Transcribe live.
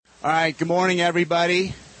All right, good morning,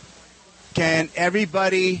 everybody. Can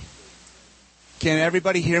everybody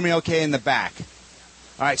hear me okay in the back?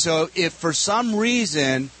 All right, so if for some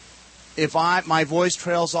reason, if my voice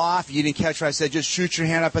trails off, you didn't catch what I said, just shoot your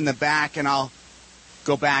hand up in the back, and I'll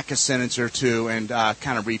go back a sentence or two and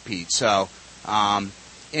kind of repeat. So,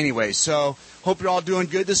 anyway, so hope you're all doing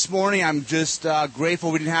good this morning. I'm just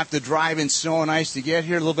grateful we didn't have to drive in snow and ice to get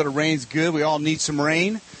here. A little bit of rain's good. We all need some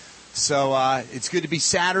rain. So it's good to be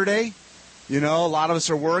Saturday. You know, a lot of us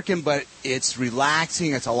are working, but it's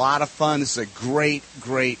relaxing. It's a lot of fun. This is a great,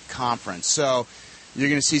 great conference. So you're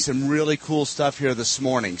going to see some really cool stuff here this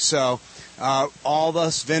morning. So all of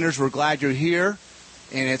us vendors, we're glad you're here.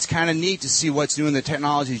 And it's kind of neat to see what's new in the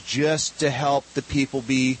technology just to help the people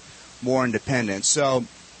be more independent. So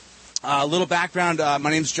a little background. My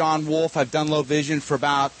name's John Wolf. I've done Low Vision for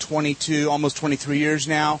about 22, almost 23 years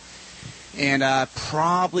now. And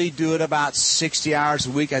probably do it about 60 hours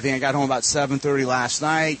a week. I think I got home about 7:30 last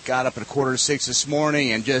night, got up at 5:45 this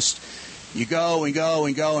morning, and just you go and go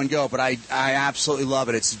and go and go. But I absolutely love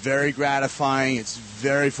it. It's very gratifying. It's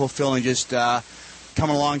very fulfilling just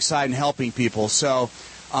coming alongside and helping people. So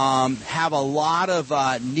have a lot of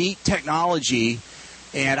neat technology,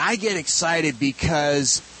 and I get excited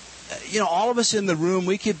because, you know, all of us in the room,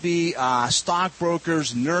 we could be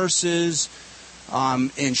stockbrokers, nurses,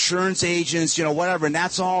 insurance agents, you know, whatever, and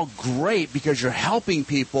that's all great because you're helping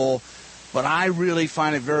people, but I really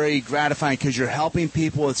find it very gratifying because you're helping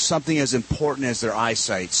people with something as important as their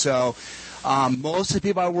eyesight. So most of the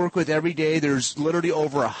people I work with every day, there's literally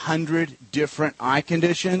over 100 different eye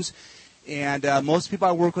conditions, and most people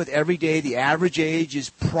I work with every day, the average age is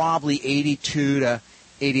probably 82 to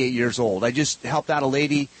 88 years old. I just helped out a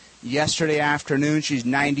lady yesterday afternoon. She's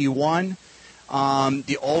 91.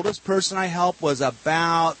 The oldest person I helped was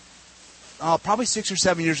about probably 6 or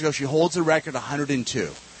 7 years ago. She holds the record,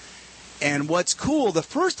 102. And what's cool, the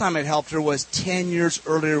first time I helped her was 10 years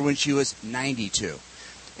earlier when she was 92.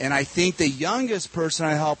 And I think the youngest person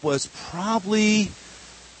I helped was probably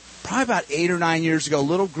about 8 or 9 years ago, a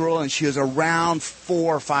little girl, and she was around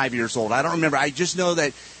 4 or 5 years old. I don't remember. I just know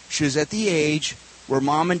that she was at the age where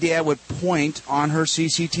mom and dad would point on her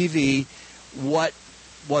CCTV. What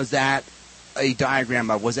was that a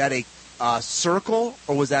diagram of? Was that a circle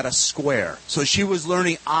or was that a square? So she was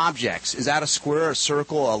learning objects. Is that a square, a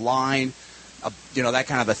circle, a line, you know, that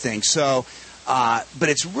kind of a thing. So, but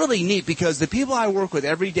it's really neat because the people I work with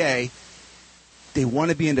every day, they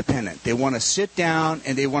want to be independent. They want to sit down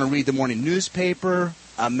and they want to read the morning newspaper,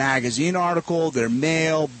 a magazine article, their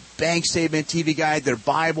mail, bank statement, TV guide, their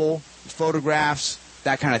Bible, photographs,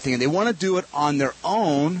 that kind of thing. And they want to do it on their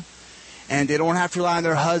own. And they don't have to rely on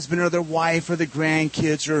their husband or their wife or the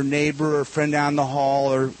grandkids or a neighbor or a friend down the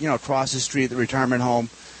hall or, you know, across the street at the retirement home,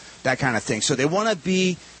 that kind of thing. So they want to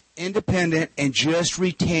be independent and just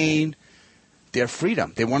retain their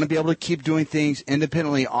freedom. They want to be able to keep doing things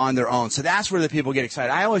independently on their own. So that's where the people get excited.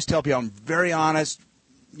 I always tell people I'm very honest.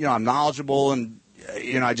 You know, I'm knowledgeable and,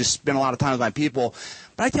 you know, I just spend a lot of time with my people.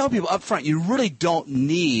 But I tell people up front, you really don't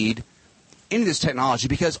need into this technology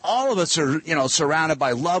because all of us are, you know, surrounded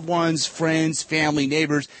by loved ones, friends, family,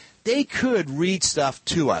 neighbors. They could read stuff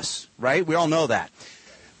to us, right? We all know that.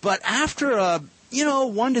 But after,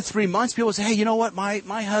 1 to 3 months, people say, hey, you know what? My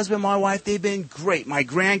husband, my wife, they've been great. My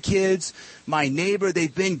grandkids, my neighbor,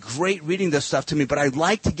 they've been great reading this stuff to me. But I'd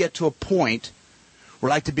like to get to a point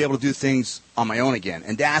where I'd like to be able to do things on my own again.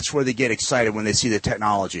 And that's where they get excited when they see the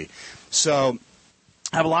technology. So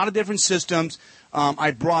I have a lot of different systems.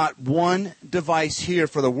 I brought one device here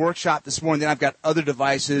for the workshop this morning. Then I've got other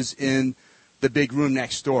devices in the big room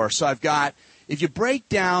next door. So I've got, if you break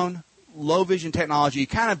down low vision technology, you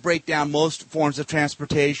kind of break down most forms of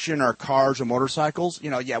transportation or cars or motorcycles. You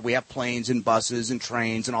know, yeah, we have planes and buses and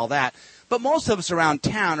trains and all that. But most of us around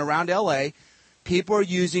town, around L.A., people are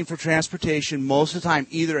using for transportation most of the time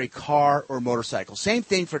either a car or a motorcycle. Same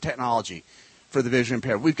thing for technology for the vision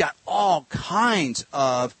impaired. We've got all kinds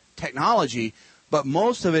of technology, but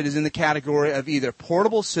most of it is in the category of either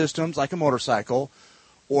portable systems like a motorcycle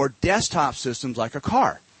or desktop systems like a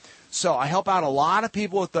car. So I help out a lot of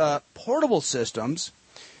people with the portable systems,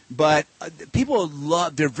 but people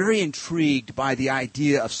they're very intrigued by the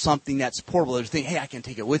idea of something that's portable. They think, hey, I can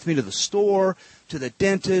take it with me to the store, to the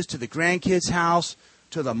dentist, to the grandkids' house,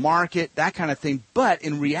 to the market, that kind of thing. But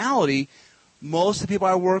in reality, most of the people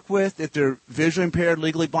I work with, if they're visually impaired,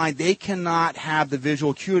 legally blind, they cannot have the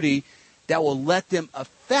visual acuity that will let them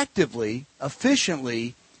effectively,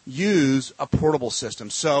 efficiently use a portable system.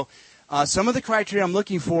 So some of the criteria I'm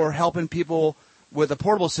looking for helping people with a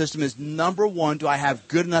portable system is, number one, do I have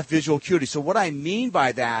good enough visual acuity? So what I mean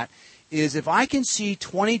by that is if I can see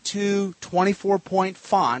 22, 24-point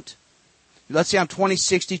font, let's say I'm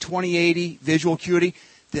 2060, 2080 visual acuity,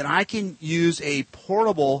 then I can use a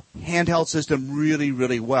portable handheld system really,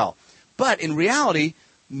 really well. But in reality,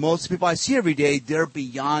 most people I see every day, they're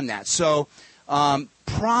beyond that. So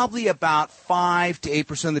probably about 5 to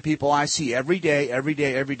 8% of the people I see every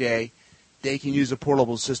day, they can use a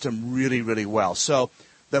portable system really, really well. So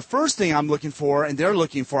the first thing I'm looking for, and they're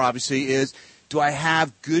looking for obviously, is do I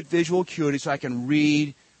have good visual acuity so I can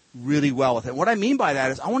read really well with it? What I mean by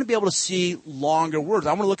that is I want to be able to see longer words.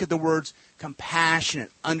 I want to look at the words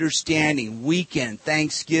compassionate, understanding, weekend,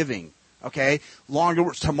 Thanksgiving, okay? Longer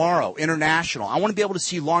words, tomorrow, international. I want to be able to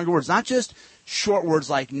see longer words, not just short words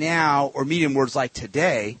like now or medium words like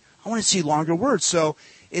today. I want to see longer words. So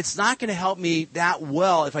it's not going to help me that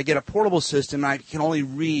well if I get a portable system and I can only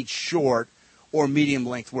read short or medium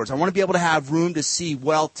length words. I want to be able to have room to see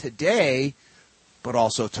well today, but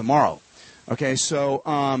also tomorrow. Okay, so,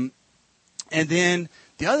 and then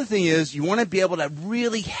the other thing is you want to be able to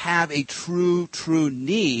really have a true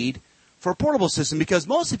need for a portable system, because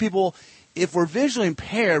most of the people, if we're visually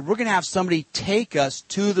impaired, we're going to have somebody take us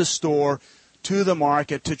to the store, to the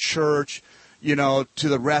market, to church, to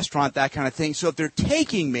the restaurant, that kind of thing. So if they're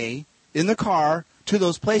taking me in the car to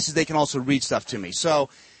those places, they can also read stuff to me. So,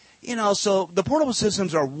 so the portable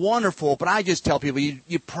systems are wonderful, but I just tell people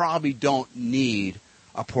you probably don't need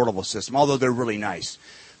a portable system, although they're really nice.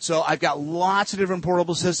 So I've got lots of different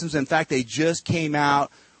portable systems. In fact, they just came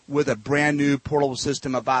out with a brand new portable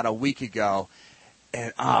system about a week ago,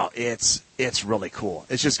 and it's really cool.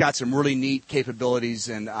 It's just got some really neat capabilities,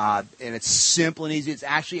 and it's simple and easy. It's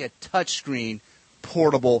actually a touchscreen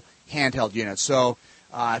portable handheld unit. So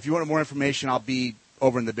if you want more information, I'll be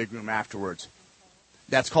over in the big room afterwards.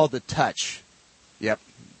 That's called the Touch. Yep,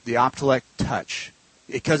 the Optelec Touch,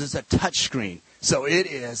 because it's a touch screen. So it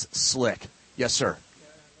is slick. Yes, sir.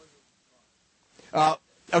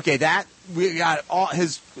 Okay, that we got all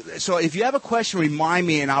his. So if you have a question, remind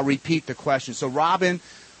me, and I'll repeat the question. So Robin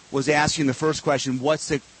was asking the first question, what's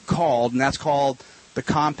it called? And that's called the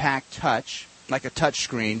Compact Touch, like a touch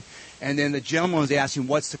screen. And then the gentleman was asking,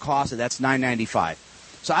 what's the cost of that? That's $995.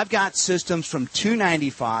 So I've got systems from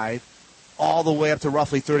 $295 all the way up to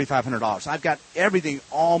roughly $3,500. I've got everything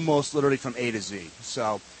almost literally from A to Z.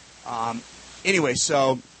 So anyway,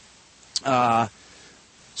 so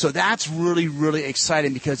that's really, really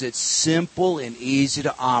exciting because it's simple and easy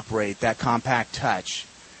to operate, that Compact Touch.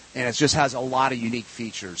 And it just has a lot of unique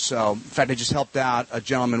features. So, in fact, I just helped out a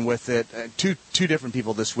gentleman with it, two different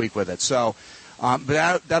people this week with it. So,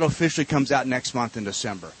 but that officially comes out next month in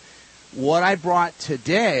December. What I brought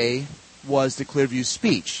today was the Clearview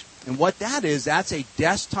Speech. And what that is, that's a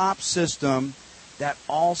desktop system that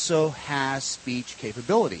also has speech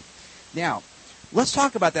capability. Now, let's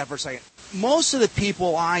talk about that for a second. Most of the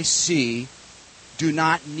people I see do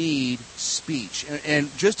not need speech.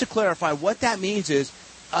 And just to clarify, what that means is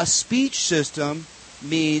a speech system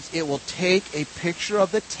means it will take a picture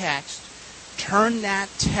of the text, turn that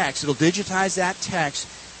text, it'll digitize that text,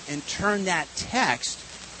 and turn that text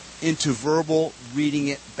into verbal, reading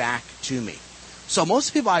it back to me. So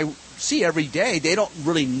most people I see every day, they don't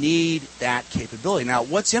really need that capability. Now,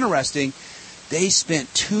 what's interesting, they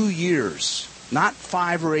spent 2 years, not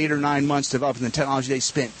 5 or 8 or 9 months developing the technology. They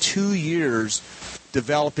spent 2 years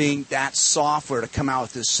developing that software to come out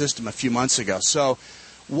with this system a few months ago. So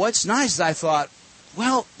what's nice is I thought,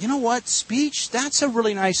 well, you know what, speech, that's a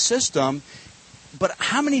really nice system, but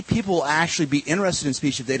how many people will actually be interested in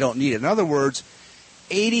speech if they don't need it? In other words,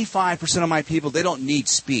 85% of my people, they don't need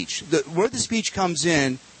speech. Where the speech comes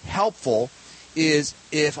in helpful is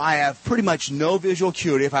if I have pretty much no visual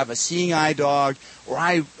acuity, if I have a seeing eye dog, or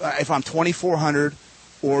if I'm 2400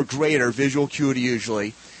 or greater visual acuity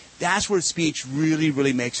usually, that's where speech really,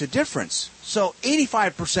 really makes a difference. So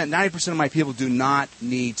 85%, 90% of my people do not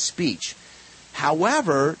need speech.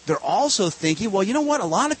 However, they're also thinking, well, you know what? A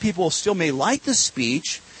lot of people still may like the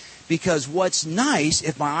speech because what's nice,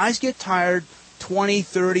 if my eyes get tired 20,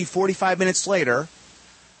 30, 45 minutes later,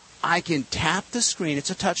 I can tap the screen. It's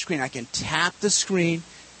a touch screen. I can tap the screen,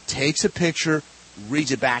 takes a picture,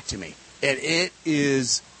 reads it back to me. And it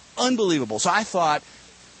is unbelievable. So I thought,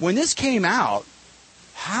 when this came out,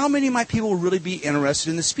 how many of my people will really be interested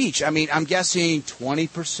in the speech? I mean, I'm guessing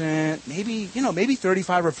 20%, maybe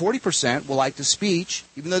 35 or 40% will like the speech,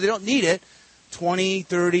 even though they don't need it. 20,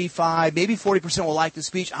 35, maybe 40% will like the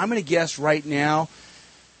speech. I'm going to guess right now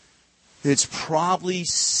it's probably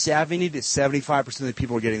 70 to 75% of the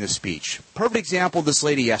people are getting the speech. Perfect example, this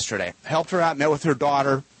lady yesterday. Helped her out, met with her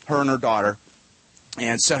daughter, her and her daughter,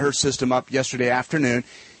 and set her system up yesterday afternoon.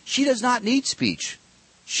 She does not need speech.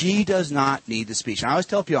 She does not need the speech. And I always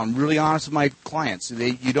tell people, I'm really honest with my clients.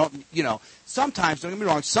 Sometimes, don't get me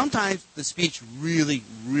wrong, sometimes the speech really,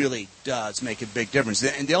 really does make a big difference,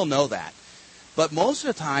 and they'll know that. But most of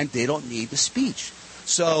the time, they don't need the speech.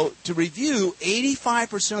 So to review,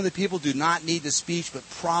 85% of the people do not need the speech, but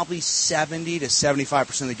probably 70 to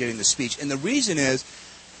 75% are getting the speech. And the reason is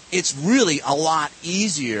it's really a lot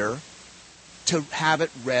easier to have it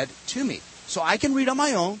read to me. So I can read on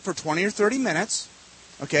my own for 20 or 30 minutes,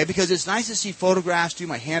 okay, because it's nice to see photographs, do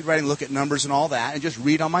my handwriting, look at numbers and all that, and just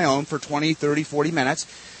read on my own for 20, 30, 40 minutes.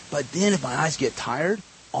 But then if my eyes get tired,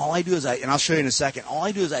 all I do is and I'll show you in a second, all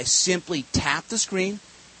I do is I simply tap the screen,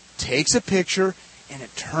 takes a picture, and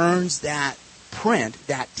it turns that print,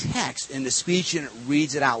 that text, into speech, and it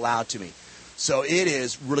reads it out loud to me. So it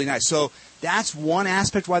is really nice. So that's one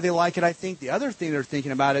aspect why they like it, I think. The other thing they're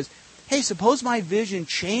thinking about is, hey, suppose my vision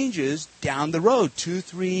changes down the road, 2,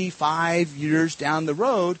 3, 5 years down the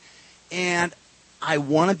road, and I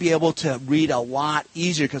want to be able to read a lot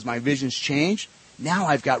easier because my vision's changed. Now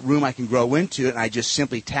I've got room I can grow into it, and I just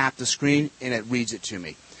simply tap the screen, and it reads it to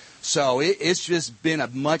me. So it's just been a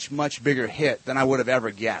much, much bigger hit than I would have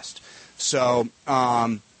ever guessed. So,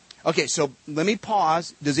 okay, so let me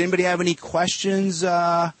pause. Does anybody have any questions,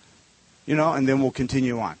 and then we'll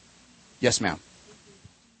continue on. Yes, ma'am.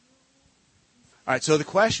 All right, so the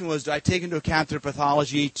question was, do I take into account their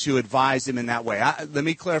pathology to advise them in that way? Let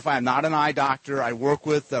me clarify, I'm not an eye doctor. I work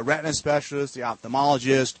with the retina specialist, the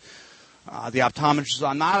ophthalmologist, the optometrist.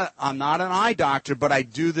 I'm not an eye doctor, but I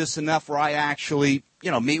do this enough where I actually,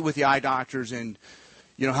 meet with the eye doctors and,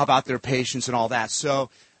 help out their patients and all that. So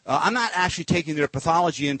I'm not actually taking their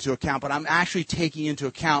pathology into account, but I'm actually taking into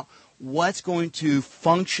account what's going to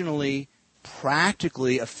functionally,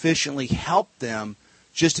 practically, efficiently help them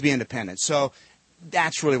just to be independent. So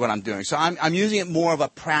that's really what I'm doing. So I'm using it more of a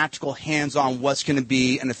practical, hands-on, what's going to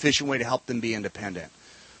be an efficient way to help them be independent.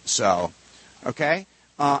 So, okay.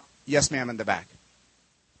 Yes, ma'am, in the back.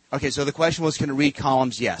 Okay, so the question was, can it read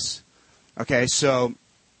columns? Yes. Okay, so,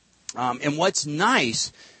 and what's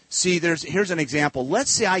nice, see, here's an example.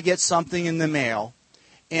 Let's say I get something in the mail,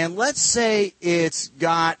 and let's say it's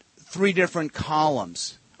got 3 different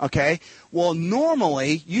columns. Okay, well,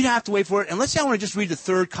 normally you'd have to wait for it, and let's say I want to just read the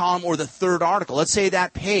 3rd column or the 3rd article. Let's say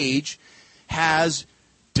that page has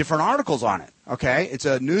different articles on it. Okay, it's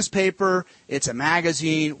a newspaper, it's a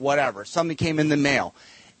magazine, whatever. Something came in the mail.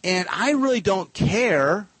 And I really don't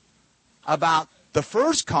care about the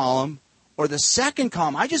 1st column or the 2nd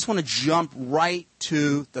column. I just want to jump right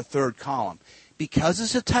to the 3rd column. Because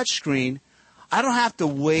it's a touch screen, I don't have to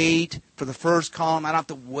wait for the 1st column. I don't have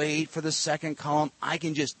to wait for the 2nd column. I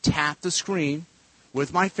can just tap the screen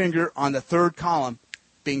with my finger on the 3rd column.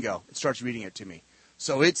 Bingo. It starts reading it to me.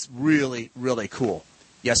 So it's really, really cool.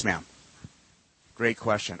 Yes, ma'am. Great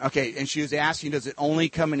question. Okay, and she was asking, does it only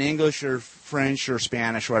come in English or French or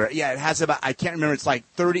Spanish or whatever? Yeah, it has about, I can't remember,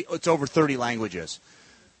 it's over 30 languages.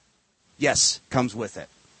 Yes, comes with it.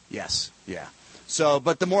 Yes, yeah. So,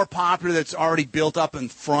 but the more popular that's already built up in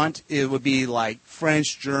front, it would be like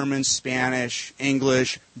French, German, Spanish,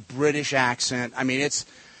 English, British accent. I mean,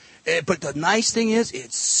 but the nice thing is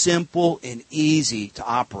it's simple and easy to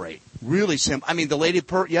operate. Really simple. I mean, the lady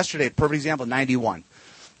yesterday, perfect example, 91.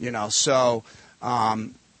 So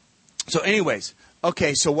anyways,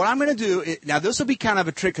 okay, so what I'm going to do, now this will be kind of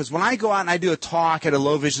a trick, because when I go out and I do a talk at a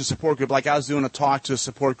low vision support group, like I was doing a talk to a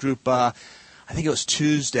support group, I think it was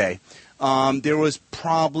Tuesday, there was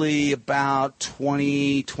probably about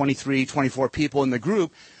 20, 23, 24 people in the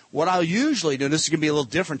group. What I'll usually do, this is going to be a little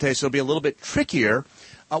different today, so it'll be a little bit trickier.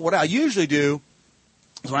 What I'll usually do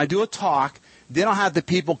is when I do a talk, then I'll have the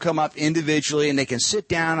people come up individually, and they can sit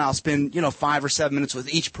down. I'll spend, 5 or 7 minutes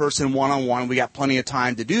with each person one-on-one. We got plenty of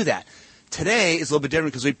time to do that. Today is a little bit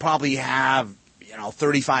different because we probably have,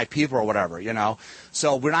 35 people or whatever,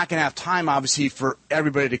 So we're not going to have time, obviously, for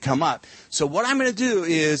everybody to come up. So what I'm going to do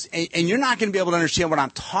is, and you're not going to be able to understand what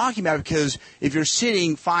I'm talking about, because if you're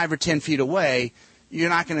sitting 5 or 10 feet away, you're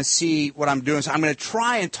not going to see what I'm doing. So I'm going to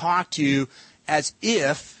try and talk to you as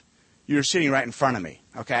if you're sitting right in front of me,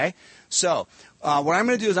 okay? So what I'm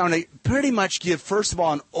going to do is I'm going to pretty much give, first of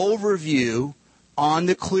all, an overview on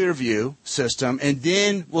the Clearview system, and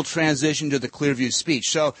then we'll transition to the Clearview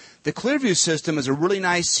speech. So the Clearview system is a really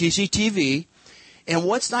nice CCTV, and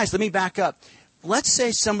what's nice, let me back up. Let's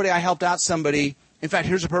say I helped out somebody. In fact,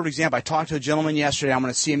 here's a perfect example. I talked to a gentleman yesterday. I'm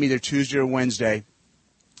going to see him either Tuesday or Wednesday,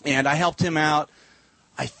 and I helped him out.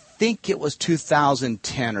 I think it was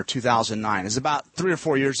 2010 or 2009. It's about 3 or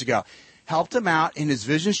 4 years ago. Helped him out, and his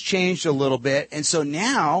vision's changed a little bit, and so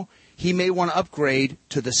now he may want to upgrade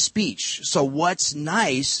to the speech. So what's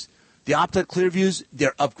nice, The OptiTouch ClearViews,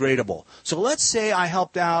 they're upgradable. So let's say I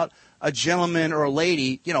helped out a gentleman or a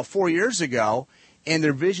lady, 4 years ago, and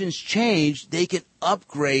their vision's changed, they can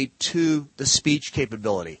upgrade to the speech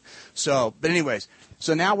capability. So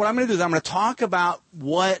now what I'm going to do is I'm going to talk about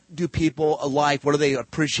what do people like, what do they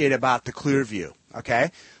appreciate about the ClearView,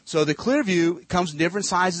 okay? So the ClearView comes in different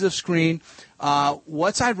sizes of screen.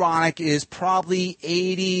 What's ironic is probably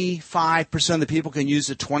 85% of the people can use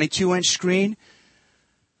a 22-inch screen,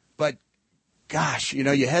 but gosh,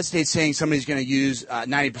 you hesitate saying somebody's going to use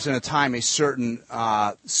 90% of the time a certain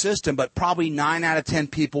system, but probably 9 out of 10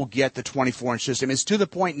 people get the 24-inch system. It's to the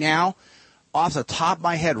point now, off the top of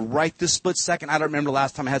my head, right this split second, I don't remember the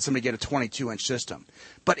last time I had somebody get a 22-inch system.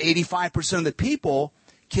 But 85% of the people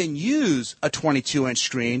can use a 22-inch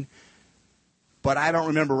screen, but I don't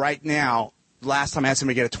remember right now the last time I had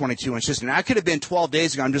somebody get a 22-inch system. Now, it could have been 12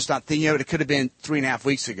 days ago. I'm just not thinking of it. It could have been 3.5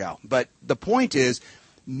 weeks ago. But the point is,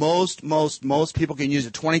 most people can use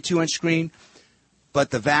a 22-inch screen,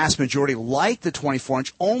 but the vast majority like the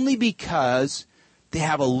 24-inch only because they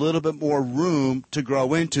have a little bit more room to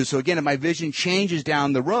grow into. So again, if my vision changes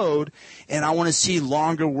down the road and I want to see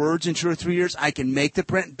longer words in 2 or 3 years, I can make the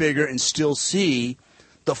print bigger and still see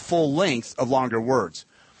the full length of longer words.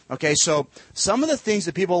 Okay, so some of the things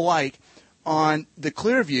that people like on the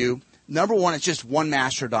ClearView, number one, it's just one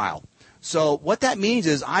master dial. So what that means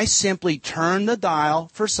is I simply turn the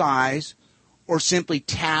dial for size or simply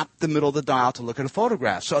tap the middle of the dial to look at a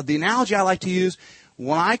photograph. So the analogy I like to use,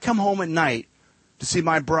 when I come home at night to see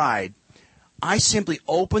my bride, I simply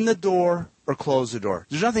open the door or close the door.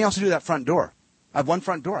 There's nothing else to do with that front door. I have one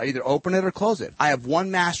front door. I either open it or close it. I have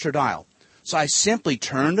one master dial. So I simply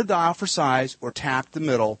turn the dial for size or tap the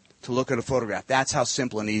middle to look at a photograph. That's how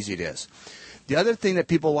simple and easy it is. The other thing that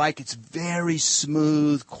people like, it's very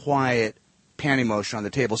smooth, quiet panning motion on the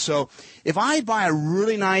table. So if I buy a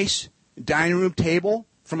really nice dining room table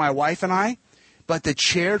for my wife and I, but the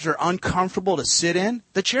chairs are uncomfortable to sit in,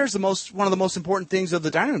 the chair is one of the most important things of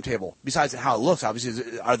the dining room table, besides how it looks,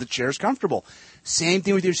 obviously, are the chairs comfortable? Same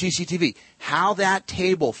thing with your CCTV. How that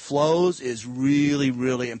table flows is really,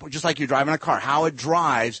 really important. Just like you're driving a car, how it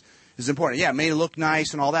drives is important. Yeah, it may look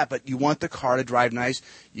nice and all that, but you want the car to drive nice.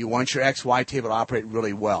 You want your XY table to operate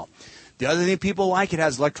really well. The other thing people like, it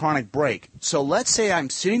has electronic brake. So let's say I'm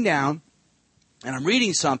sitting down and I'm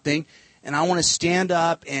reading something and I want to stand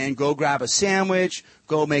up and go grab a sandwich,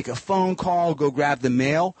 go make a phone call, go grab the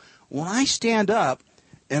mail. When I stand up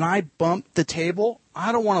and I bump the table,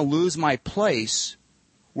 I don't want to lose my place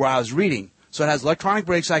where I was reading. So it has electronic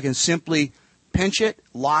brakes. I can simply pinch it,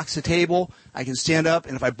 locks the table. I can stand up,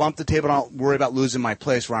 and if I bump the table, I don't worry about losing my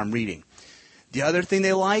place where I'm reading. The other thing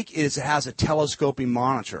they like is it has a telescoping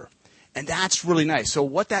monitor, and that's really nice. So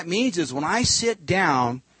what that means is when I sit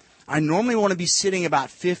down, I normally want to be sitting about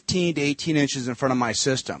 15 to 18 inches in front of my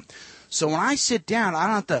system. So when I sit down, I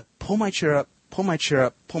don't have to pull my chair up, pull my chair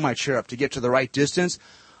up, pull my chair up to get to the right distance.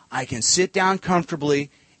 I can sit down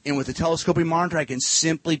comfortably, and with the telescoping monitor, I can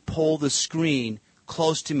simply pull the screen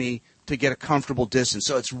close to me to get a comfortable distance.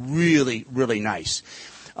 So it's really, really nice.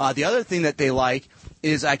 The other thing that they like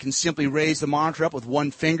is I can simply raise the monitor up with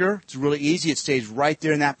one finger. It's really easy. It stays right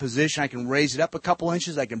there in that position. I can raise it up a couple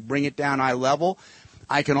inches. I can bring it down eye level.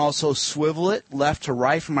 I can also swivel it left to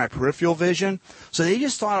right for my peripheral vision. So they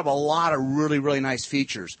just thought of a lot of really, really nice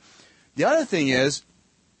features. The other thing is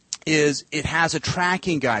it has a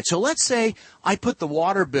tracking guide. So let's say I put the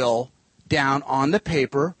water bill down on the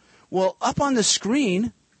paper. Well, up on the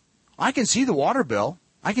screen, I can see the water bill.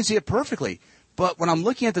 I can see it perfectly. But when I'm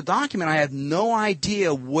looking at the document, I have no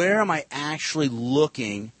idea where am I actually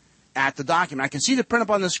looking at the document. I can see the print up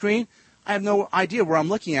on the screen. I have no idea where I'm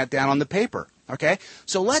looking at down on the paper. Okay?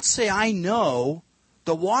 So let's say I know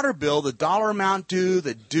the water bill, the dollar amount due,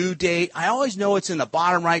 the due date. I always know it's in the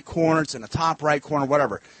bottom right corner, it's in the top right corner,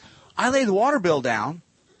 whatever. I lay the water bill down.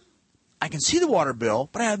 I can see the water bill,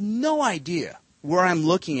 but I have no idea where I'm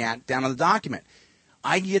looking at down on the document.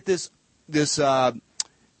 I get this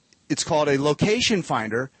it's called a location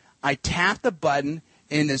finder. I tap the button,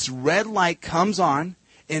 and this red light comes on,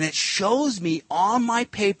 and it shows me on my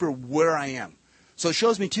paper where I am. So it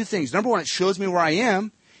shows me two things. Number one, it shows me where I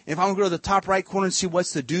am. If I want to go to the top right corner and see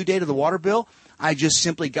what's the due date of the water bill, I just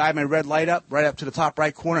simply guide my red light up, right up to the top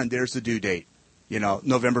right corner, and there's the due date,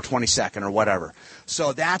 November 22nd or whatever.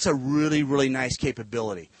 So that's a really, really nice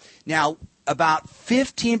capability. Now, about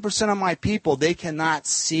 15% of my people, they cannot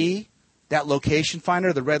see that location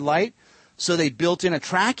finder, the red light, so they built in a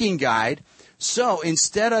tracking guide. So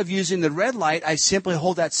instead of using the red light, I simply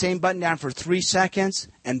hold that same button down for 3 seconds,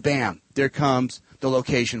 and bam, there comes the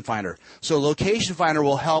location finder. So location finder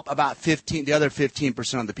will help about the other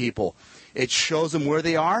 15% of the people. It shows them where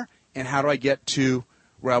they are and how do I get to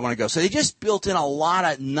where I want to go. So they just built in a lot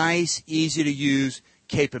of nice, easy to use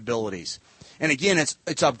capabilities. And again, it's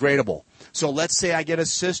upgradable. So let's say I get a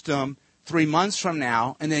system 3 months from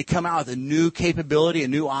now and they come out with a new capability, a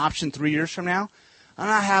new option 3 years from now. I'm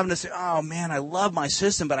not having to say, oh man, I love my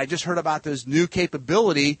system, but I just heard about this new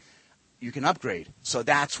capability. You can upgrade. So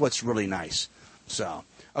that's what's really nice. So,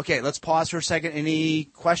 okay, let's pause for a second. Any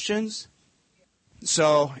questions?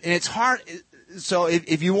 So, and it's hard. So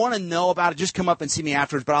if you want to know about it, just come up and see me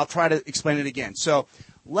afterwards, but I'll try to explain it again. So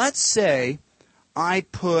let's say I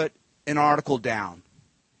put an article down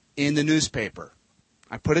in the newspaper.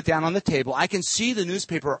 I put it down on the table. I can see the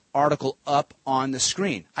newspaper article up on the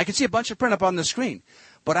screen. I can see a bunch of print up on the screen,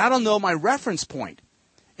 but I don't know my reference point.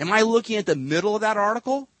 Am I looking at the middle of that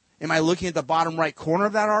article? Am I looking at the bottom right corner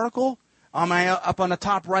of that article? Am I up on the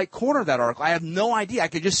top right corner of that article? I have no idea. I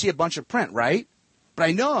could just see a bunch of print, right? But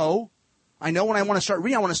I know when I want to start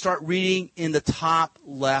reading, I want to start reading in the top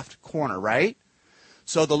left corner, right?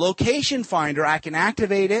 So the location finder, I can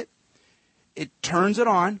activate it. It turns it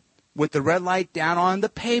on with the red light down on the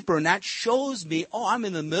paper, and that shows me, oh, I'm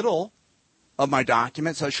in the middle of my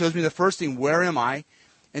document. So it shows me the first thing, where am I?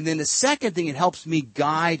 And then the second thing, it helps me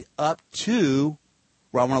guide up to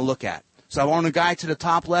where I want to look at. So I want to guide to the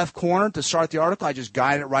top left corner to start the article. I just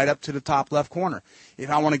guide it right up to the top left corner. If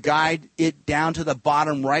I want to guide it down to the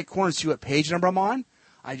bottom right corner and see what page number I'm on,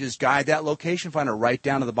 I just guide that location finder right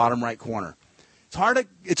down to the bottom right corner. It's hard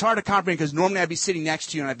to comprehend because normally I'd be sitting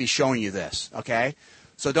next to you and I'd be showing you this, okay?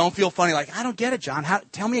 So don't feel funny like, I don't get it, John.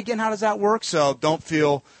 Tell me again, how does that work? So don't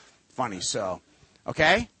feel funny. So,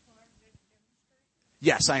 okay?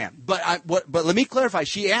 Yes, I am. But let me clarify.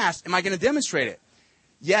 She asked, am I going to demonstrate it?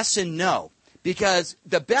 Yes and no, because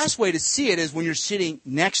the best way to see it is when you're sitting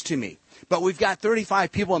next to me. But we've got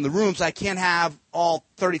 35 people in the room, so I can't have all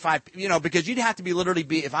 35, because you'd have to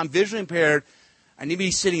if I'm visually impaired, I need to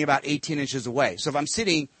be sitting about 18 inches away. So if I'm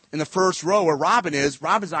sitting in the first row where Robin's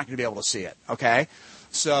not going to be able to see it, okay?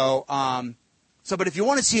 So, but if you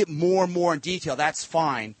want to see it more and more in detail, that's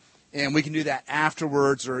fine, and we can do that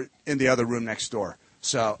afterwards or in the other room next door.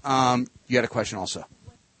 So, you had a question also.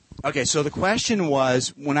 Okay, so the question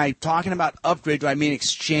was, when I'm talking about upgrade, do I mean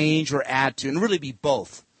exchange or add to? And really be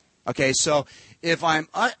both. Okay, so if I'm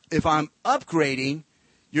upgrading,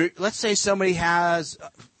 let's say somebody has,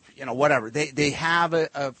 whatever. They have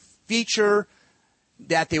a feature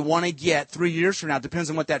that they want to get 3 years from now. It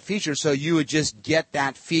depends on what that feature is. So you would just get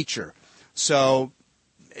that feature. So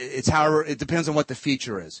it depends on what the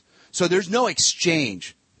feature is. So there's no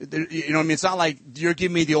exchange. You know what I mean? It's not like you're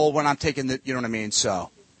giving me the old one, I'm taking the, you know what I mean?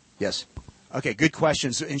 So. Yes. Okay, good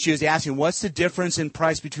question. So, and she was asking, what's the difference in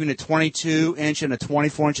price between a 22-inch and a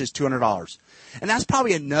 24-inch is $200. And that's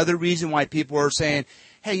probably another reason why people are saying,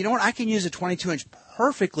 hey, you know what, I can use a 22-inch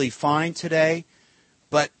perfectly fine today,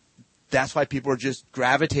 but that's why people are just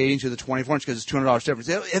gravitating to the 24-inch because it's $200 difference.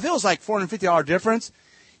 If it was like $450 difference,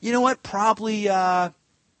 you know what, probably,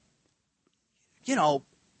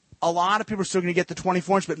 a lot of people are still going to get the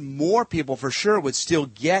 24-inch, but more people for sure would still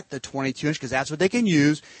get the 22-inch because that's what they can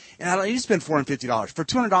use. And I don't need to spend $450. For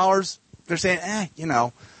 $200, they're saying,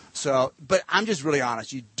 So, but I'm just really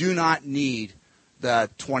honest. You do not need the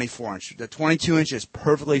 24-inch. The 22-inch is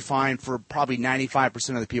perfectly fine for probably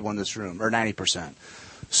 95% of the people in this room, or 90%.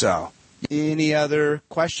 So, any other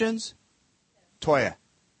questions? Toya.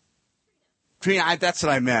 Trina, that's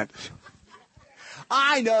what I meant.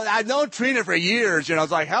 I know. I've known Trina for years. I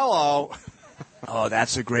was like, hello. Oh,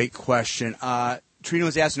 that's a great question. Trina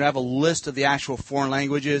was asking, do I have a list of the actual foreign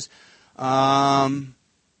languages? I'm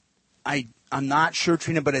not sure,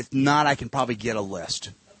 Trina, but if not, I can probably get a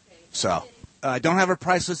list. Okay. So I don't have a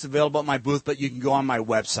price list available at my booth, but you can go on my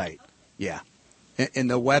website. Yeah. And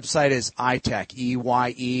the website is iTech,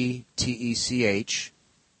 EYETECH,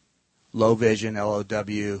 Low Vision, LOW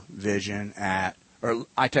Vision or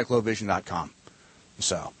iTechLowVision.com.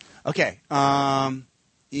 So, okay.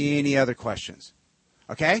 Any other questions?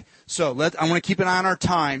 Okay. So I want to keep an eye on our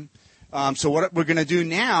time. So what we're going to do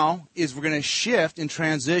now is we're going to shift and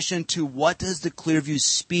transition to what does the Clearview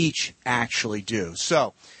speech actually do.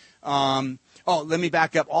 So, let me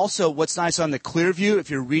back up. Also, what's nice on the Clearview, if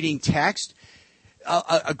you're reading text,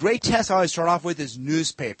 a great test I always start off with is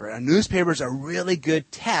newspaper. A newspaper is a really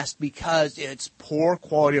good test because it's poor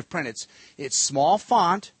quality of print. It's small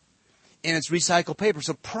font. And it's recycled paper.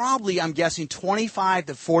 So probably, I'm guessing, 25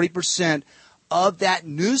 to 40% of that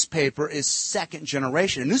newspaper is second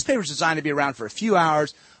generation. A newspaper is designed to be around for a few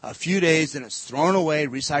hours, a few days, then it's thrown away,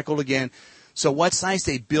 recycled again. So what's nice,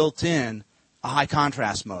 they built in a high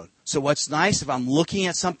contrast mode. So what's nice, if I'm looking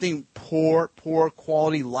at something poor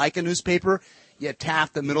quality like a newspaper, you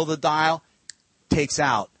tap the middle of the dial, takes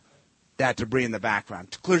out that debris in the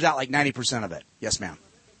background. Clears out like 90% of it. Yes, ma'am.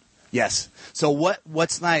 Yes. So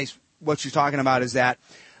what's nice, what you're talking about is that,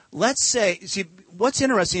 let's say, see, what's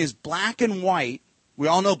interesting is black and white. We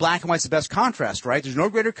all know black and white's the best contrast, right? There's no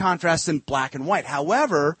greater contrast than black and white.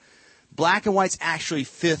 However, black and white's actually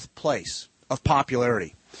 5th place of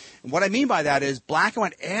popularity. And what I mean by that is black and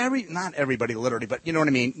white, not everybody literally, but you know what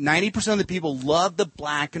I mean. 90% of the people love the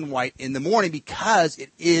black and white in the morning because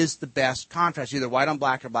it is the best contrast, either white on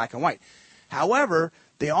black or black and white. However,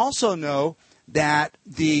 they also know that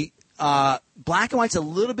the black and white's a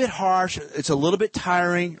little bit harsh, it's a little bit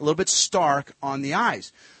tiring, a little bit stark on the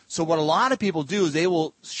eyes. So what a lot of people do is they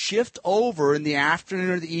will shift over in the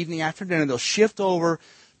afternoon or the evening after dinner, they'll shift over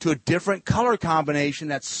to a different color combination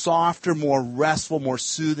that's softer, more restful, more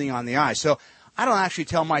soothing on the eye. So I don't actually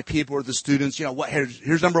tell my people or the students, you know,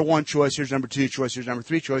 here's number 1 choice, here's number 2 choice, here's number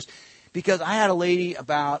 3 choice. Because I had a lady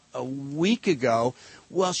about a week ago,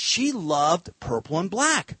 well, she loved purple and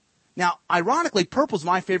black. Now, ironically, purple's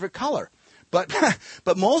my favorite color.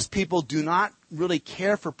 But most people do not really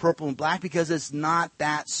care for purple and black because it's not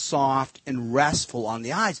that soft and restful on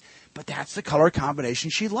the eyes. But that's the color combination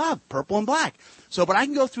she loved, purple and black. So, but I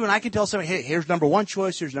can go through and I can tell somebody, hey, here's number 1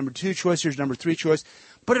 choice, here's number 2 choice, here's number 3 choice.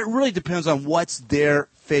 But it really depends on what's their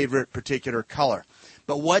favorite particular color.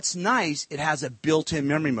 But what's nice, it has a built-in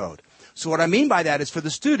memory mode. So what I mean by that is for the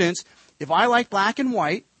students, if I like black and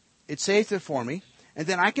white, it saves it for me. And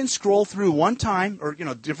then I can scroll through one time, or, you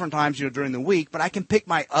know, different times, you know, during the week, but I can pick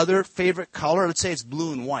my other favorite color. Let's say it's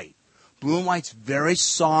blue and white. Blue and white's very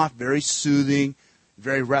soft, very soothing,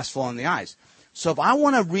 very restful on the eyes. So if I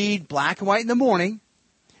want to read black and white in the morning,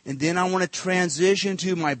 and then I want to transition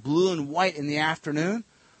to my blue and white in the afternoon,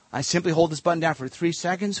 I simply hold this button down for 3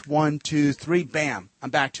 seconds. 1, 2, 3, bam.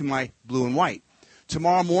 I'm back to my blue and white.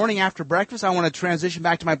 Tomorrow morning after breakfast, I want to transition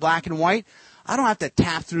back to my black and white. I don't have to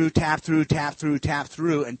tap through,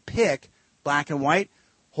 and pick black and white.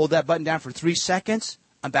 Hold that button down for 3 seconds.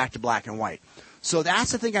 I'm back to black and white. So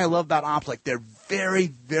that's the thing I love about Oplek. They're very,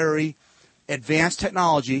 very advanced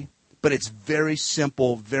technology, but it's very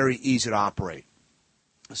simple, very easy to operate.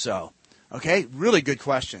 So, okay, really good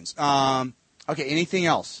questions. Okay, anything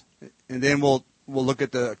else? And then we'll look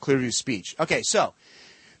at the Clearview speech. Okay, so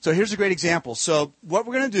here's a great example. So what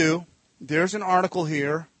we're going to do, there's an article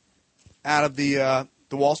here out of the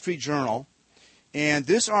Wall Street Journal, and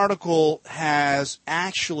this article has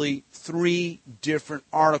actually 3 different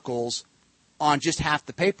articles on just half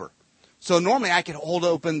the paper. So normally I could hold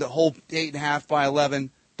open the whole 8.5 by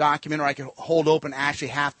 11 document, or I could hold open actually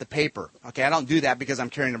half the paper. Okay, I don't do that because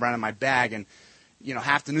I'm carrying it around in my bag, and you know,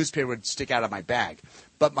 half the newspaper would stick out of my bag.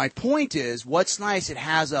 But my point is, what's nice, it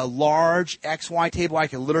has a large XY table. I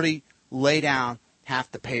can literally lay down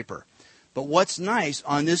half the paper. But what's nice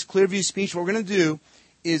on this Clearview speech, what we're going to do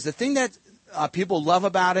is the thing that people love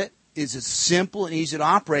about it is it's simple and easy to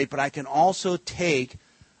operate, but I can also take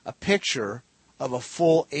a picture of a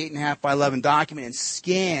full 8.5 by 11 document and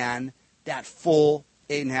scan that full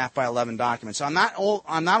 8.5 by 11 document. So I'm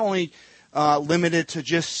not only limited to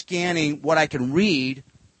just scanning what I can read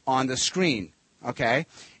on the screen, okay?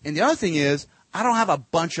 And the other thing is I don't have a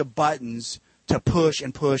bunch of buttons to push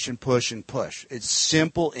and push and push and push. It's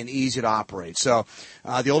simple and easy to operate. So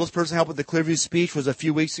the oldest person to help with the Clearview speech was a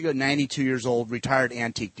few weeks ago, 92 years old, retired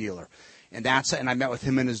antique dealer. And I met with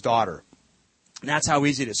him and his daughter. And that's how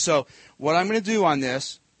easy it is. So what I'm going to do on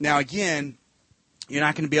this, now again, you're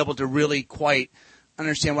not going to be able to really quite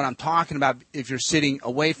understand what I'm talking about if you're sitting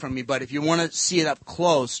away from me. But if you want to see it up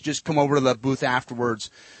close, just come over to the booth afterwards.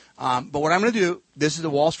 But what I'm going to do, this is the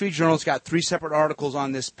Wall Street Journal. It's got 3 separate articles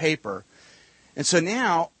on this paper. And so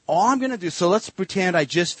now, all I'm going to do, so let's pretend I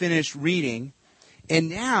just finished reading, and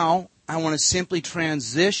now I want to simply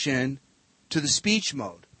transition to the speech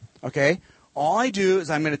mode, okay? All I do is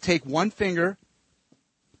I'm going to take one finger,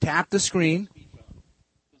 tap the screen,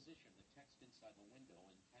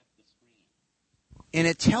 and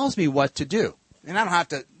it tells me what to do. And I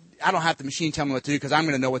don't have the machine tell me what to do because I'm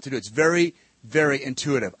going to know what to do. It's very, very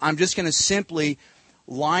intuitive. I'm just going to simply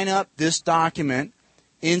line up this document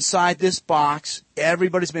inside this box.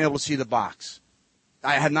 Everybody's been able to see the box.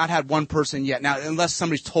 I have not had one person yet. Now, unless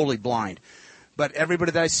somebody's totally blind. But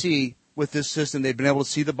everybody that I see with this system, they've been able to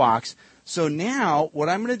see the box. So now what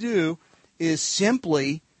I'm going to do is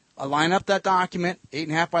simply line up that document,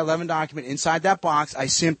 8.5 by 11 document, inside that box. I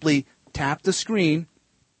simply tap the screen.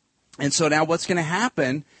 And so now what's going to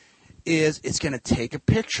happen is it's going to take a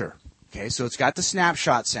picture. Okay, so it's got the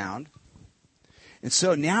snapshot sound. And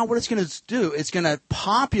so now what it's going to do, it's going to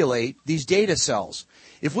populate these data cells.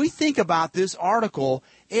 If we think about this article,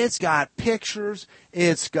 it's got pictures,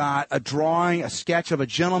 it's got a drawing, a sketch of a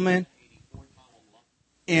gentleman,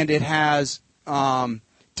 and it has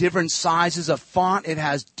different sizes of font. It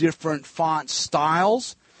has different font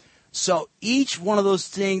styles. So each one of those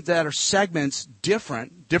things that are segments,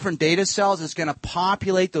 different data cells, is going to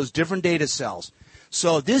populate those different data cells.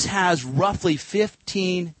 So this has roughly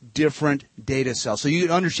 15 different data cells. So you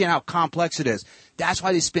understand how complex it is. That's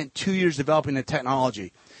why they spent 2 years developing the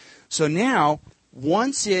technology. So now,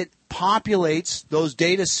 once it populates those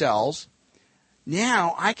data cells,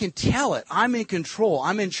 now I can tell it. I'm in control.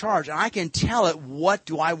 I'm in charge. And I can tell it what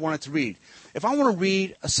do I want it to read. If I want to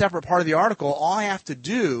read a separate part of the article, all I have to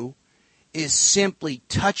do is simply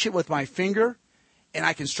touch it with my finger, and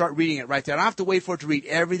I can start reading it right there. I don't have to wait for it to read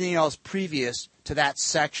everything else previous to that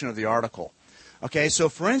section of the article. Okay, so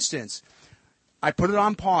for instance, I put it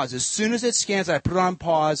on pause. As soon as it scans, I put it on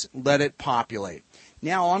pause, let it populate.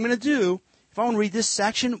 Now, all I'm going to do, if I want to read this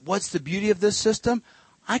section, what's the beauty of this system?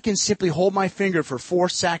 I can simply hold my finger for 4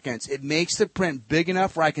 seconds. It makes the print big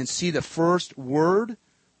enough where I can see the first word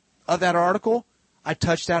of that article. I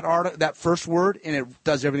touch that first word, and it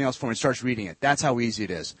does everything else for me. It starts reading it. That's how easy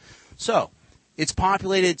it is. So it's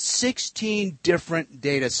populated 16 different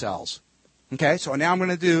data cells. Okay, so now I'm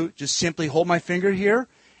going to do just simply hold my finger here,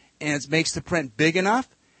 and it makes the print big enough.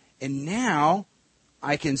 And now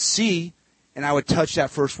I can see, and I would touch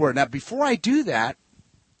that first word. Now, before I do that,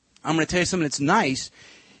 I'm going to tell you something that's nice.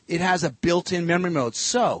 It has a built-in memory mode.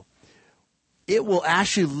 So it will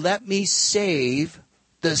actually let me save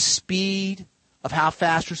the speed of how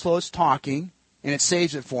fast or slow it's talking, and it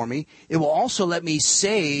saves it for me. It will also let me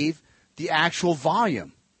save the actual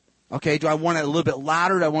volume. Okay, do I want it a little bit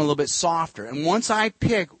louder? Do I want it a little bit softer? And once I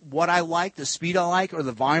pick what I like, the speed I like, or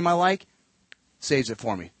the volume I like, it saves it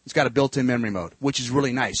for me. It's got a built-in memory mode, which is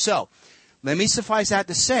really nice. So let me suffice that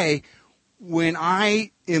to say, when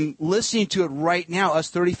I am listening to it right now, us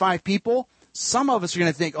 35 people, some of us are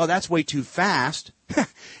going to think, oh, that's way too fast.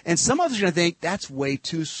 And some of us are going to think, that's way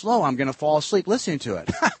too slow. I'm going to fall asleep listening to it.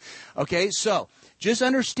 Okay, so just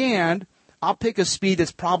understand, I'll pick a speed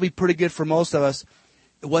that's probably pretty good for most of us.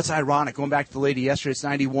 What's ironic, going back to the lady yesterday, it's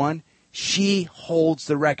 91. She holds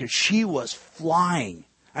the record. She was flying.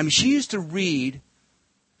 I mean, she used to read,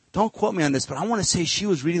 don't quote me on this, but I want to say she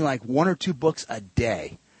was reading like 1 or 2 books a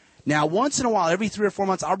day. Now, once in a while, every 3 or 4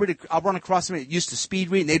 months, I'll run across somebody that used to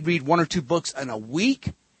speed read, and they'd read 1 or 2 books in a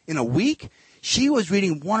week. She was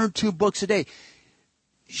reading 1 or 2 books a day.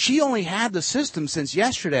 She only had the system since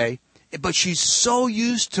yesterday, but she's so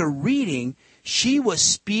used to reading, she was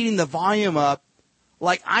speeding the volume up.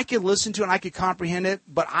 Like, I could listen to it and I could comprehend it,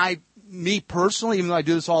 but me personally, even though I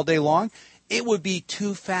do this all day long, it would be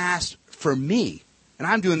too fast for me. And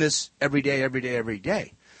I'm doing this every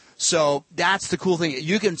day. So that's the cool thing.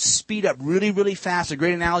 You can speed up really, really fast. A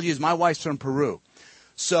great analogy is my wife's from Peru.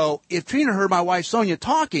 So if Trina heard my wife, Sonia,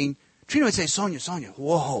 talking, Trina would say, Sonia,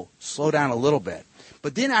 whoa, slow down a little bit.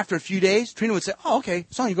 But then after a few days, Trina would say, oh, okay,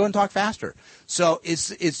 Sonia, go ahead and talk faster. So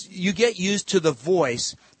it's you get used to the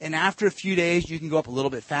voice, and after a few days, you can go up a little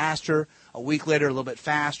bit faster, a week later, a little bit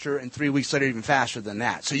faster, and 3 weeks later, even faster than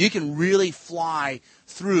that. So you can really fly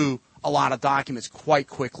through a lot of documents quite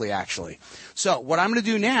quickly, actually. So what I'm going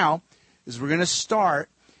to do now is we're going to start,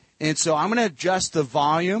 and so I'm going to adjust the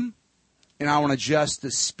volume, and I want to adjust the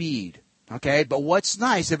speed, okay? But what's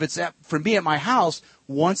nice, if it's for me at my house,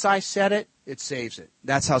 once I set it, it saves it.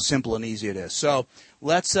 That's how simple and easy it is. So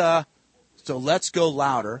let's go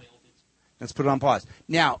louder. Let's put it on pause.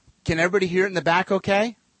 Now, can everybody hear it in the back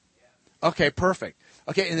okay? Okay, perfect.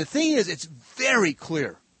 Okay, and the thing is, it's very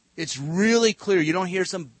clear. It's really clear. You don't hear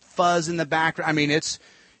some fuzz in the background. I mean, it's,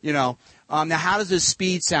 now how does the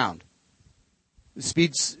speed sound? The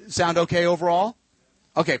speed sound okay overall?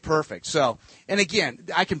 Okay, perfect. So, and again,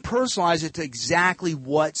 I can personalize it to exactly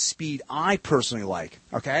what speed I personally like,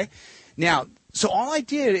 okay? Now, so all I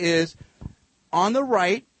did is, on the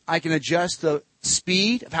right, I can adjust the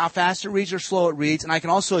speed of how fast it reads or slow it reads, and I can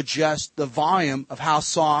also adjust the volume of how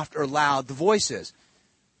soft or loud the voice is.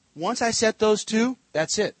 Once I set those two,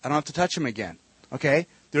 that's it. I don't have to touch them again, okay?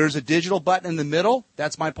 There's a digital button in the middle.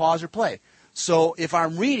 That's my pause or play. So if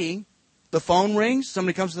I'm reading, the phone rings,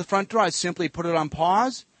 somebody comes to the front door, I simply put it on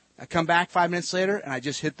pause. I come back 5 minutes later, and I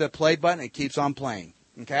just hit the play button, and it keeps on playing,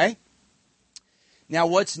 okay? Now,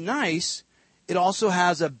 what's nice, it also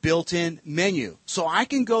has a built-in menu. So I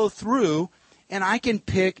can go through, and I can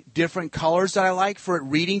pick different colors that I like for it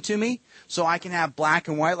reading to me. So I can have black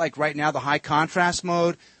and white, like right now, the high contrast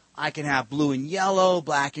mode. I can have blue and yellow,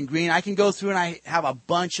 black and green. I can go through, and I have a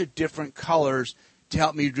bunch of different colors to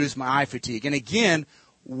help me reduce my eye fatigue. And again,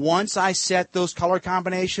 once I set those color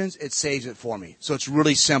combinations, it saves it for me. So it's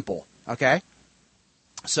really simple. Okay?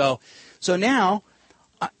 So now,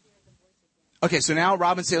 so now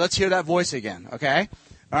Robin say, let's hear that voice again. Okay?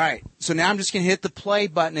 All right. So now I'm just going to hit the play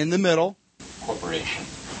button in the middle. Corporation.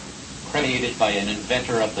 Created by an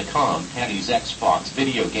inventor of the Company's Xbox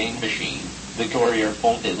video game machine, the Courier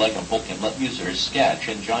folded like a book and let users sketch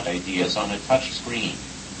and jot ideas on a touch screen.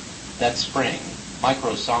 That spring,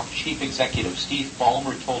 Microsoft Chief Executive Steve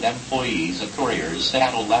Ballmer told employees of Courier's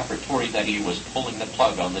Seattle laboratory that he was pulling the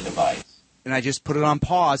plug on the device. And I just put it on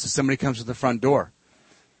pause if somebody comes to the front door.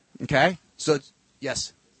 Okay? So,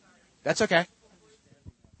 yes. That's okay.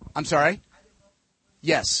 I'm sorry?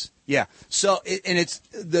 Yes. Yeah. So, it's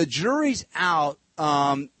the jury's out.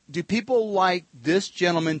 Do people like this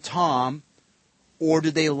gentleman, Tom, or do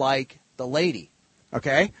they like the lady?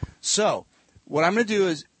 Okay? So, what I'm going to do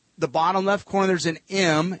is, the bottom left corner, there's an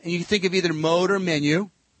M, and you can think of either mode or menu.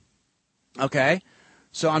 Okay?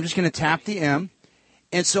 So, I'm just going to tap the M.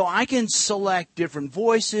 And so, I can select different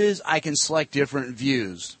voices. I can select different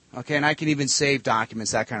views. Okay? And I can even save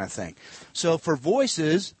documents, that kind of thing. So, for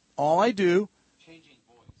voices, all I do,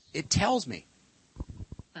 it tells me.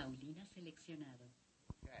 Okay.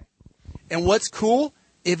 And what's cool,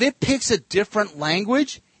 if it picks a different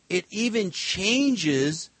language, it even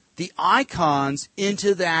changes the icons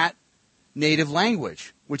into that native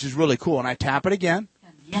language, which is really cool. And I tap it again.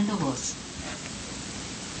 Cambiando voz.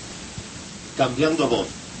 Cambiando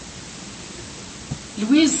voz.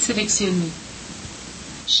 Louise sélectionnée.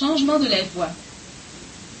 Changement de la voix.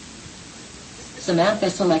 Samantha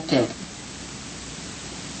selected.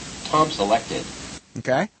 Tom selected.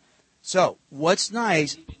 Okay? So, what's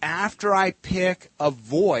nice, after I pick a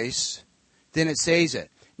voice, then it saves it.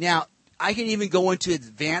 Now, I can even go into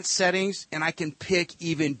advanced settings, and I can pick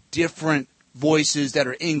even different voices that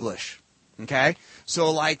are English. Okay? So,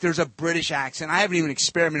 like, there's a British accent. I haven't even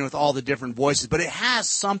experimented with all the different voices, but it has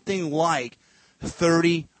something like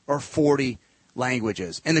 30 or 40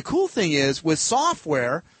 languages. And the cool thing is, with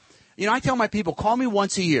software, I tell my people, call me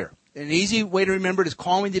once a year. An easy way to remember it is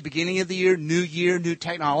call me at the beginning of the year, new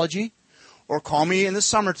technology. Or call me in the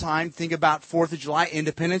summertime. Think about 4th of July,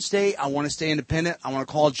 Independence Day. I want to stay independent. I want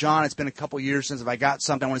to call John. It's been a couple years since I got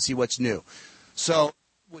something. I want to see what's new. So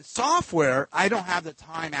with software, I don't have the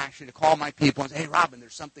time actually to call my people and say, hey, Robin,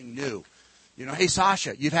 there's something new. Hey,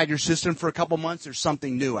 Sasha, you've had your system for a couple months. There's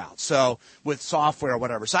something new out. So with software or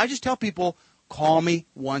whatever. So I just tell people, call me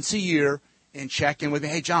once a year and check in with me.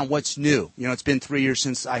 Hey, John, what's new? It's been 3 years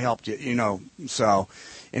since I helped you, So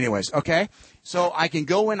anyways, okay. So I can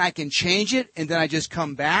go in, I can change it, and then I just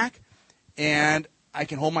come back, and I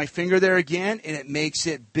can hold my finger there again, and it makes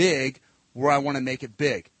it big where I want to make it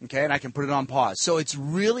big, okay? And I can put it on pause. So it's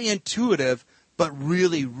really intuitive, but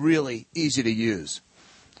really, really easy to use,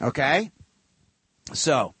 okay?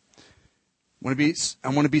 So I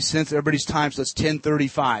want to be sensitive everybody's time, so it's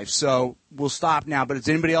 10:35. So we'll stop now. But does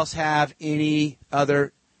anybody else have any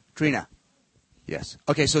other? Trina? Yes.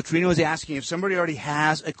 Okay, so Trina was asking if somebody already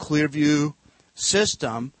has a Clearview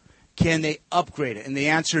system, can they upgrade it? And the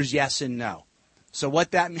answer is yes and no. So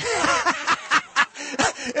what that means...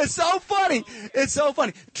 It's so funny. It's so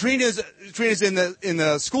funny. Trina's in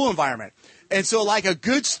the school environment. And so like a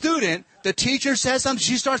good student, the teacher says something,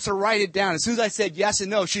 she starts to write it down. As soon as I said yes and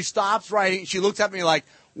no, she stops writing. She looks at me like,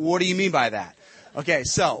 what do you mean by that? Okay,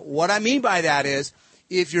 so what I mean by that is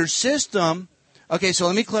if your system, okay, so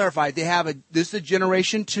let me clarify. This is the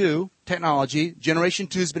Generation 2 technology. Generation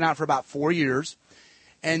 2 has been out for about 4 years.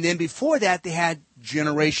 And then before that, they had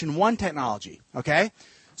Generation 1 technology, okay?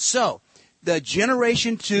 So the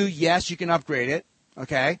Generation 2, yes, you can upgrade it,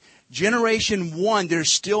 okay? Generation 1, they're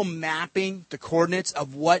still mapping the coordinates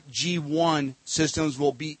of what G1 systems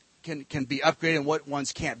can be upgraded and what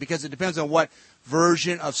ones can't, because it depends on what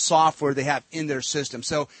version of software they have in their system.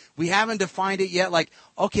 So we haven't defined it yet. Like,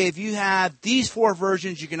 okay, if you have these 4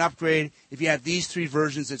 versions, you can upgrade. If you have these 3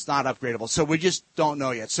 versions, it's not upgradable. So we just don't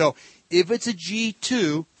know yet. So if it's a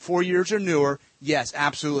G2, 4 years or newer, yes,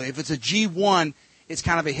 absolutely. If it's a G1, it's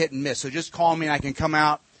kind of a hit and miss. So just call me and I can come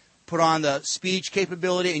out, put on the speech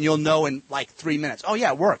capability, and you'll know in like 3 minutes. Oh,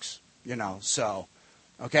 yeah, it works, So,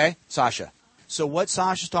 okay, Sasha. So what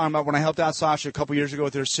Sasha's talking about, when I helped out Sasha a couple years ago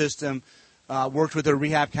with her system, worked with her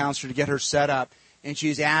rehab counselor to get her set up, and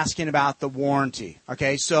she's asking about the warranty.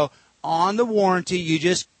 Okay, so on the warranty, you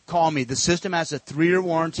just call me. The system has a 3-year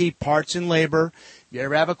warranty, parts and labor. If you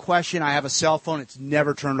ever have a question, I have a cell phone. It's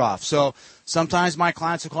never turned off. So sometimes my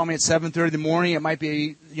clients will call me at 7:30 in the morning. It might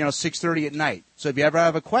be 6:30 at night. So if you ever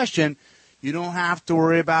have a question, You don't have to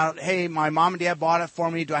worry about, hey, my mom and dad bought it for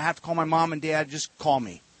me. Do I have to call my mom and dad? Just call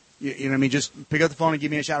me. You know what I mean? Just pick up the phone and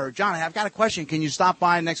give me a shout. Or, John, I've got a question. Can you stop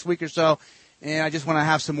by next week or so? And I just want to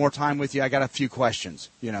have some more time with you. I got a few questions,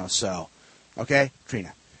 so. Okay,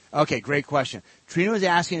 Trina. Okay, great question. Trina was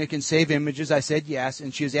asking if it can save images. I said yes,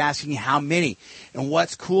 and she was asking how many. And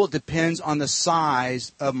what's cool, it depends on the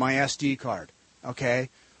size of my SD card, okay,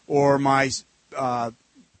 or my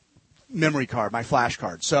memory card, my flash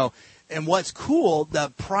card. So, and what's cool,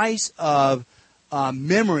 the price of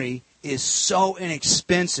memory is so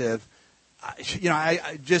inexpensive.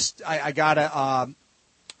 I got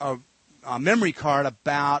a memory card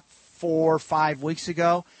about 4 or 5 weeks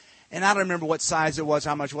ago, and I don't remember what size it was,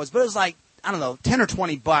 how much it was, but it was like, I don't know, $10 or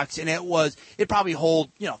 $20, and it probably hold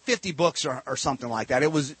 50 books or something like that.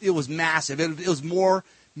 It was massive. It was more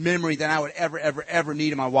memory than I would ever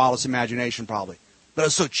need in my wildest imagination, probably. But it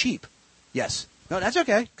was so cheap. Yes. No, that's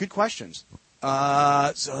okay. Good questions.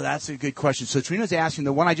 So that's a good question. So Trina's asking,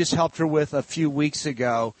 the one I just helped her with a few weeks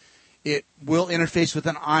ago, it will interface with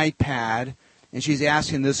an iPad, and she's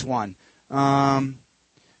asking this one.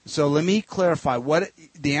 So let me clarify.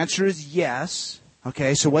 The answer is yes.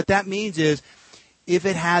 Okay, so what that means is if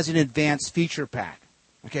it has an advanced feature pack.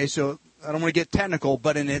 Okay, so I don't want to get technical,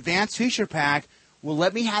 but an advanced feature pack will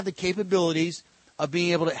let me have the capabilities of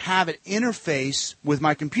being able to have it interface with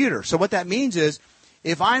my computer. So what that means is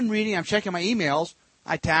if I'm checking my emails,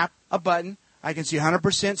 I tap a button, I can see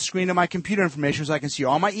 100% screen of my computer information, so I can see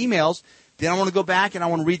all my emails. Then I want to go back and I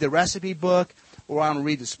want to read the recipe book, or I want to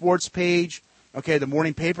read the sports page. Okay, the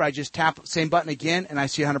morning paper, I just tap the same button again, and I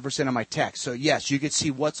see 100% of my text. So, yes, you could see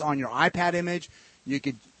what's on your iPad image. You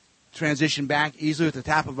could transition back easily with the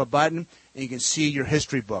tap of a button, and you can see your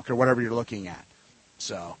history book or whatever you're looking at.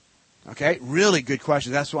 So, okay, really good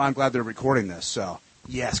question. That's why I'm glad they're recording this. So,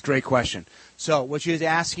 yes, great question. So, what she was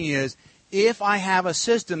asking is, if I have a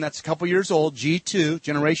system that's a couple years old, G2,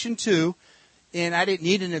 Generation 2, and I didn't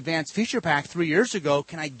need an advanced feature pack 3 years ago,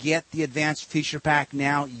 can I get the advanced feature pack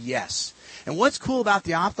now? Yes. And what's cool about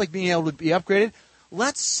the Optelec being able to be upgraded,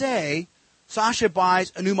 let's say Sasha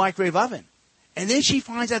buys a new microwave oven, and then she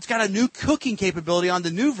finds that it's got a new cooking capability on the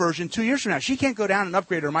new version 2 years from now. She can't go down and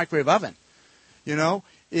upgrade her microwave oven.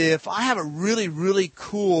 If I have a really, really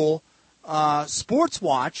cool sports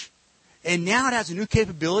watch, and now it has a new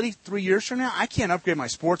capability 3 years from now, I can't upgrade my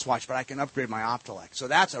sports watch, but I can upgrade my Optelec. So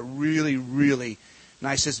that's a really, really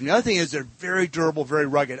nice system. The other thing is they're very durable, very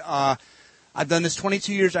rugged. I've done this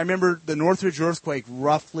 22 years. I remember the Northridge earthquake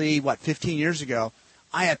roughly, 15 years ago.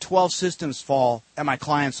 I had 12 systems fall at my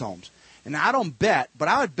clients' homes. And I don't bet, but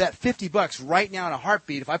I would bet $50 right now in a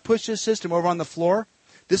heartbeat. If I push this system over on the floor,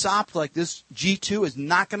 this Optelec, this G2 is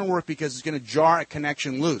not going to work because it's going to jar a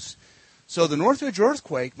connection loose. So the Northridge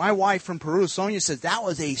earthquake, my wife from Peru, Sonia, says that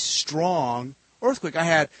was a strong earthquake. I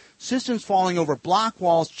had systems falling over block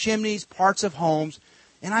walls, chimneys, parts of homes,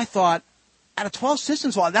 and I thought, out of 12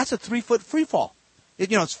 systems fall, that's a 3-foot free fall.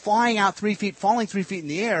 It's flying out 3 feet, falling 3 feet in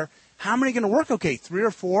the air. How many are going to work okay? 3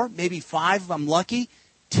 or 4, maybe 5 if I'm lucky.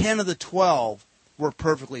 10 of the 12 work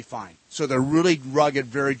perfectly fine. So they're really rugged,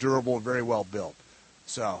 very durable, and very well built.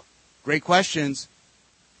 So, great questions.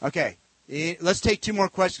 Okay, let's take 2 more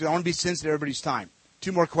questions. I want to be sensitive to everybody's time.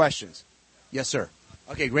 2 more questions. Yes, sir.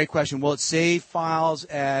 Okay, great question. Will it save files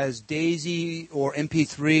as DAISY or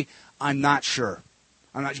MP3? I'm not sure.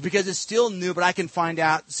 Because it's still new, but I can find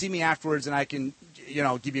out. See me afterwards, and I can,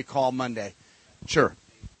 give you a call Monday. Sure.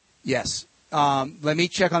 Yes. Let me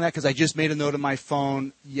check on that because I just made a note on my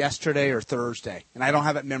phone yesterday or Thursday, and I don't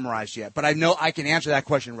have it memorized yet. But I know I can answer that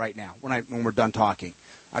question right now when we're done talking.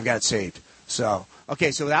 I've got it saved. So,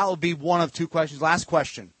 okay, so that will be one of 2 questions. Last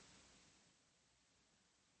question.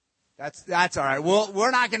 That's all right.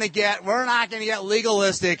 We're not going to get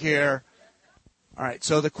legalistic here. All right.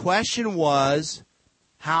 So the question was,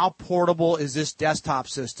 how portable is this desktop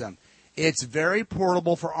system? It's very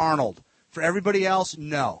portable for Arnold. For everybody else,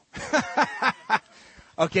 no.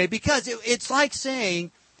 Okay, because it's like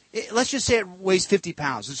saying, let's just say it weighs 50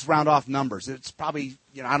 pounds. Let's round off numbers. It's probably,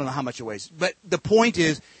 I don't know how much it weighs. But the point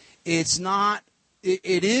is, it's not,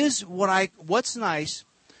 it is what's nice.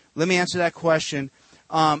 Let me answer that question.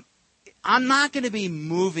 I'm not going to be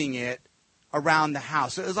moving it around the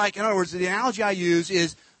house. So it's like, in other words, the analogy I use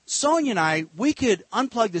is, Sonia and I, we could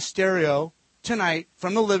unplug the stereo tonight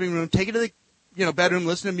from the living room, take it to the bedroom,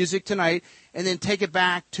 listen to music tonight, and then take it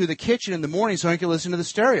back to the kitchen in the morning so I can listen to the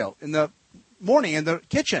stereo in the morning in the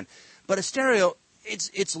kitchen. But a stereo,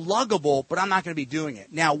 it's luggable, but I'm not going to be doing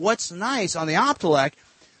it. Now, what's nice on the Optelec,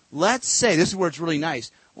 let's say, this is where it's really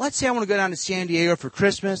nice. Let's say I want to go down to San Diego for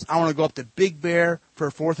Christmas. I want to go up to Big Bear for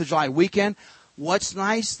 4th of July weekend. what's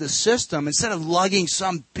nice, the system, instead of lugging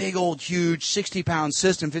some big old huge 60-pound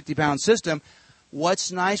system, 50-pound system,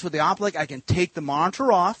 what's nice with the Oplink, I can take the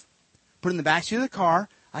monitor off, put it in the backseat of the car,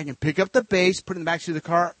 I can pick up the base, put it in the backseat of the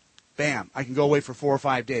car, bam, I can go away for 4 or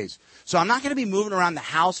 5 days. So I'm not going to be moving around the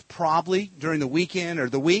house probably during the weekend or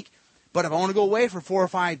the week, but if I want to go away for 4 or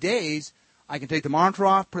 5 days, I can take the monitor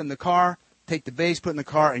off, put it in the car, take the base, put it in the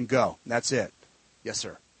car, and go. That's it. Yes,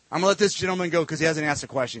 sir. I'm going to let this gentleman go because he hasn't asked a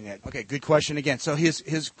question yet. Okay, good question again. So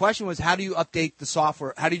his question was, how do you update the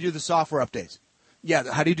software? How do you do the software updates?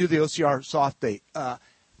 Yeah, how do you do the OCR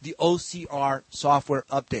the OCR software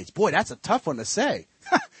updates? Boy, that's a tough one to say.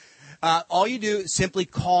 All you do is simply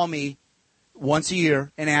call me once a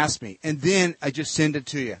year and ask me, and then I just send it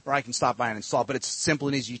to you, or I can stop by and install. But it's simple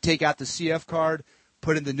and easy. You take out the CF card,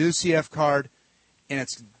 put in the new CF card, and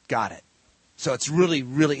it's got it. So it's really,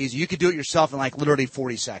 really easy. You could do it yourself in like literally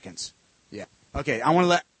 40 seconds. Yeah. Okay, I want to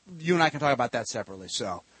let you and I can talk about that separately.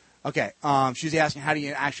 So, okay, she's asking how do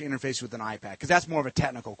you actually interface with an iPad, because that's more of a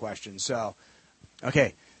technical question. So,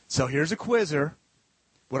 okay, so here's a quizzer.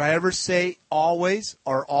 Would I ever say always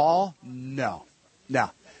or all? No.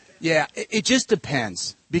 No. Yeah, it just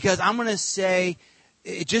depends, because I'm going to say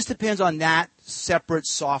it just depends on that separate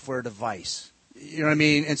software device. You know what I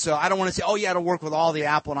mean? And so I don't want to say, oh, yeah, it'll work with all the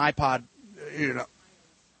Apple and iPod, you know.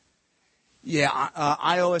 Yeah,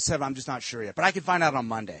 iOS 7, I'm just not sure yet, but I can find out on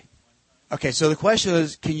Monday. Okay, so the question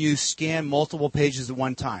is, can you scan multiple pages at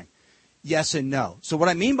one time? Yes and no. So what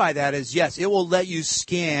I mean by that is, yes, it will let you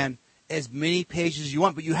scan as many pages as you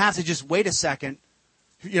want, but you have to just wait a second,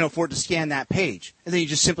 you know, for it to scan that page. And then you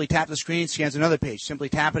just simply tap the screen, scans another page. Simply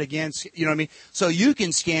tap it again, you know what I mean? So you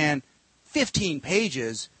can scan 15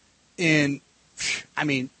 pages in, I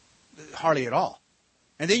mean, hardly at all.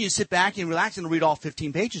 And then you sit back and relax and read all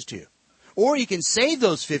 15 pages to you. Or you can save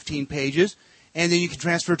those 15 pages, and then you can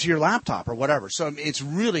transfer it to your laptop or whatever. So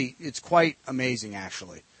it's quite amazing,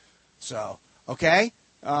 actually. So, okay.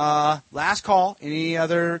 Last call. Any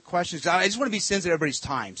other questions? I just want to be sensitive to everybody's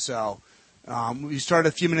time. So, we started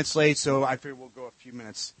a few minutes late, so I figure we'll go a few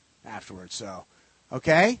minutes afterwards. So,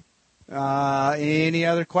 okay. Any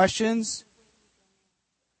other questions?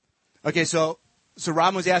 Okay, so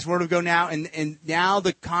Robin was asked where to go now, and now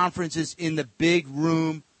the conference is in the big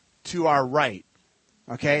room to our right.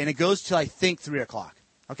 Okay, and it goes till I think 3:00.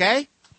 Okay.